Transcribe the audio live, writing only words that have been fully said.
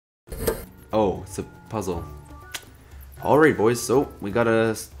Oh, it's a puzzle. Alright, boys, so we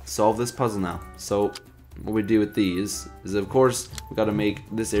gotta solve this puzzle now. So what we do with these is, of course, we gotta make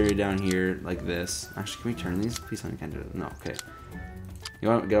this area down here like this. Actually, can we turn these? Please tell me you can't do it. No, okay. You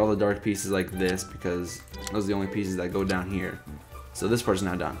want to get all the dark pieces like this because those are the only pieces that go down here. So this part's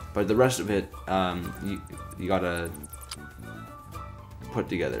now done, but the rest of it, you gotta put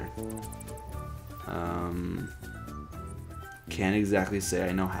together. Can't exactly say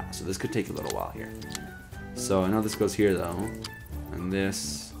I know how, so this could take a little while here. So I know this goes here though, and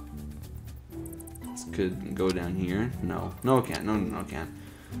this could go down here. No, it can't. No, it can't,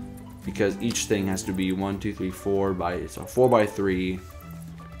 because each thing has to be 1, 2, 3, 4 by 4 by 3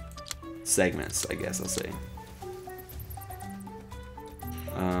 segments, I guess I'll say.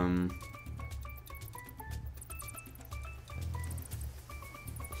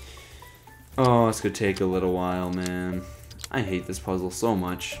 Oh, this could take a little while, man. I hate this puzzle so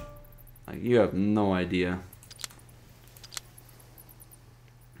much. Like, you have no idea.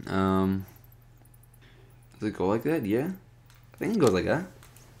 Does it go like that? Yeah? I think it goes like that.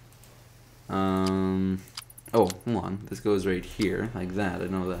 Oh, hold on. This goes right here, like that. I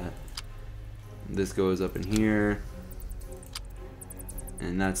know that. This goes up in here.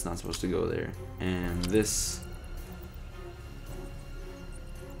 And that's not supposed to go there. And this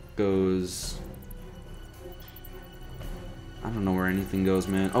goes... I don't know where anything goes,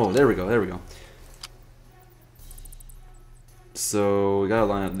 man. Oh, there we go, there we go. So we gotta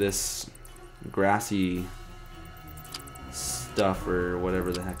line up this grassy stuff or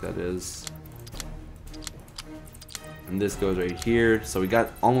whatever the heck that is. And this goes right here. So we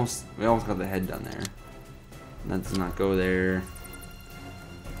almost got the head done there. That does not go there.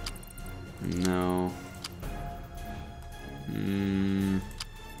 No.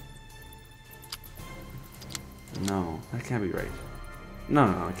 No, that can't be right.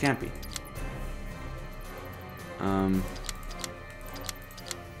 No, it can't be.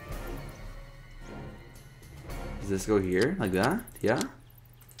 Does this go here? Like that? Yeah?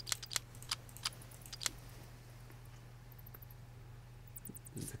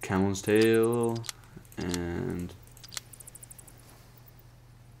 This is the camel's tail. And...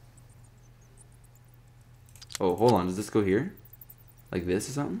 oh, hold on. Does this go here? Like this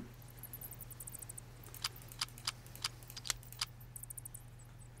or something?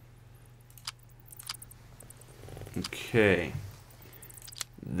 Okay.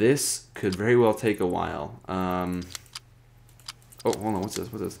 This could very well take a while. Oh, hold on. What's this?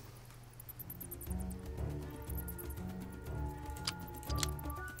 What's this?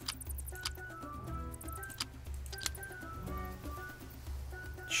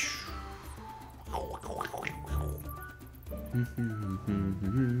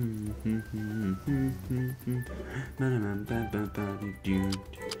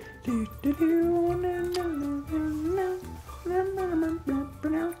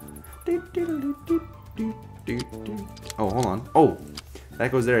 Oh, hold on. Oh,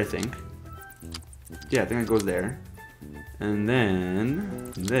 that goes there, I think. Yeah, I think that goes there. And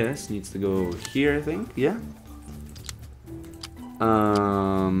then this needs to go here, I think. Yeah.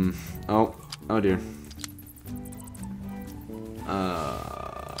 Oh dear.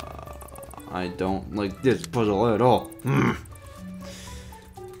 I don't like this puzzle at all.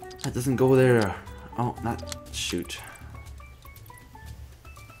 That doesn't go there. Oh, not shoot.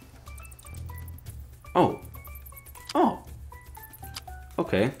 Oh.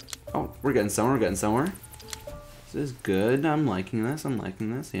 Okay. Oh, we're getting somewhere. This is good. I'm liking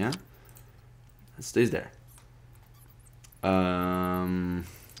this. Yeah. It stays there.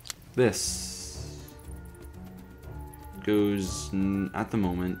 This goes at the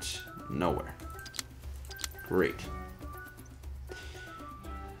moment nowhere. Great.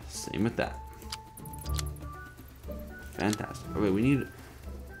 Same with that. Fantastic. Okay, we need...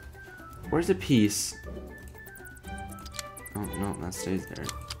 where's the piece? Oh, no, that stays there.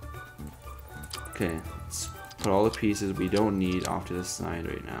 Okay, let's put all the pieces we don't need off to the side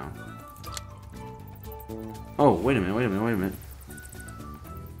right now. Oh, wait a minute.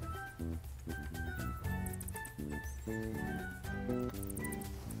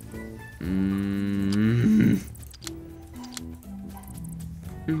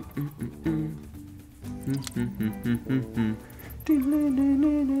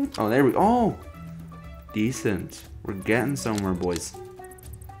 Oh, there we go. Oh, decent. We're getting somewhere, boys.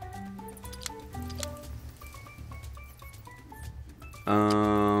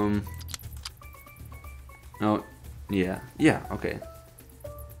 Oh, yeah, okay.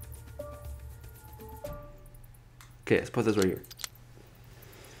 Okay, let's put this right here.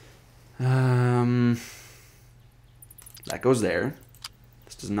 That goes there.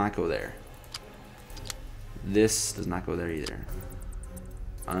 This does not go there. This does not go there either.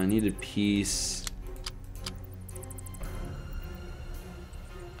 I need a piece.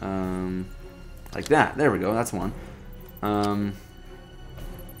 Like that. There we go. That's one. Oh.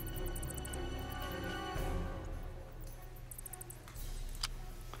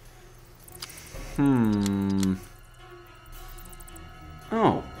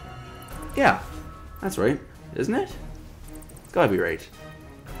 Yeah. That's right. Isn't it? It's gotta be right.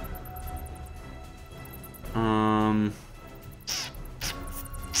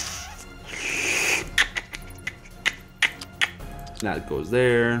 That goes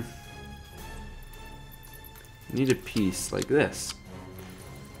there. Need a piece like this.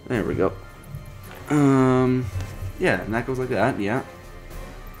 There we go. Yeah, and that goes like that, yeah.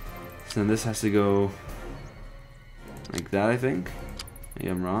 So then this has to go like that, I think. Maybe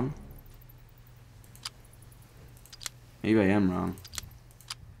I'm wrong. Maybe I am wrong.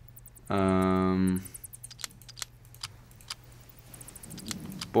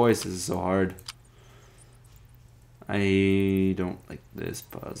 Boys, this is so hard. I don't like this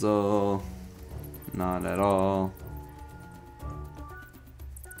puzzle. Not at all.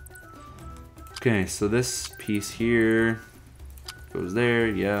 Okay, so this piece here goes there,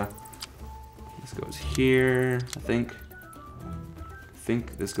 yeah. This goes here, I think.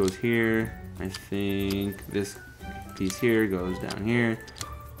 This goes here. I think this piece here goes down here.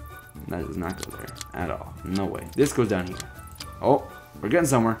 That does not go there at all. No way. This goes down here. Oh, we're getting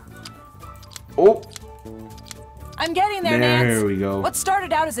somewhere. Oh! I'm getting there, Nance. There we go. What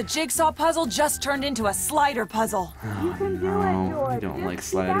started out as a jigsaw puzzle just turned into a slider puzzle. You can do it, George. I don't Just like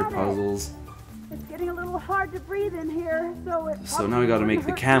slider got it. puzzles. It's getting a little hard to breathe in here, so So now we gotta make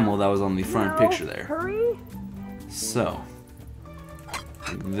the camel that was on the front picture there. Hurry. So,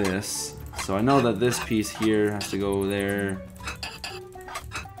 like this. So I know that this piece here has to go there.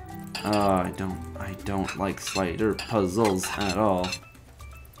 I don't like slider puzzles at all.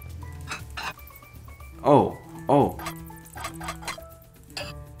 Oh.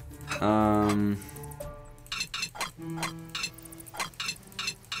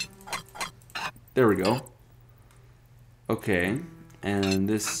 There we go. Okay, and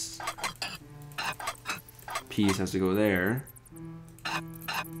this piece has to go there.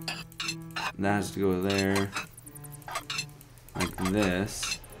 That has to go there. Like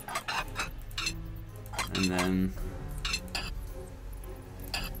this. And then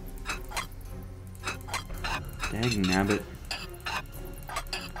dagnabbit.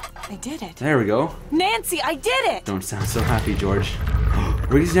 I did it. There we go. Nancy, I did it! Don't sound so happy, George.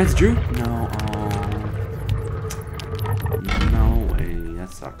 Where's Nancy Drew? No. Oh. No way. That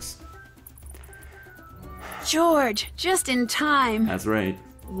sucks. George, just in time. That's right.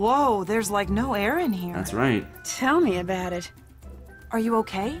 Whoa, there's like no air in here. That's right. Tell me about it. Are you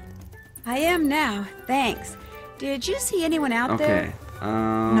okay? I am now, thanks. Did you see anyone out Okay. there?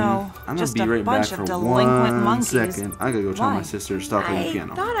 No, I'm gonna just be a right back bunch for of delinquent 1 monkeys. second. I gotta go tell my Why? sister to stop playing the I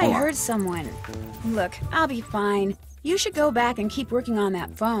piano. thought I Hold on. heard someone. Look, I'll be fine. You should go back and keep working on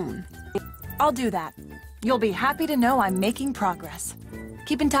that phone. I'll do that. You'll be happy to know I'm making progress.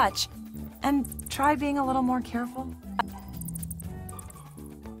 Keep in touch. And try being a little more careful.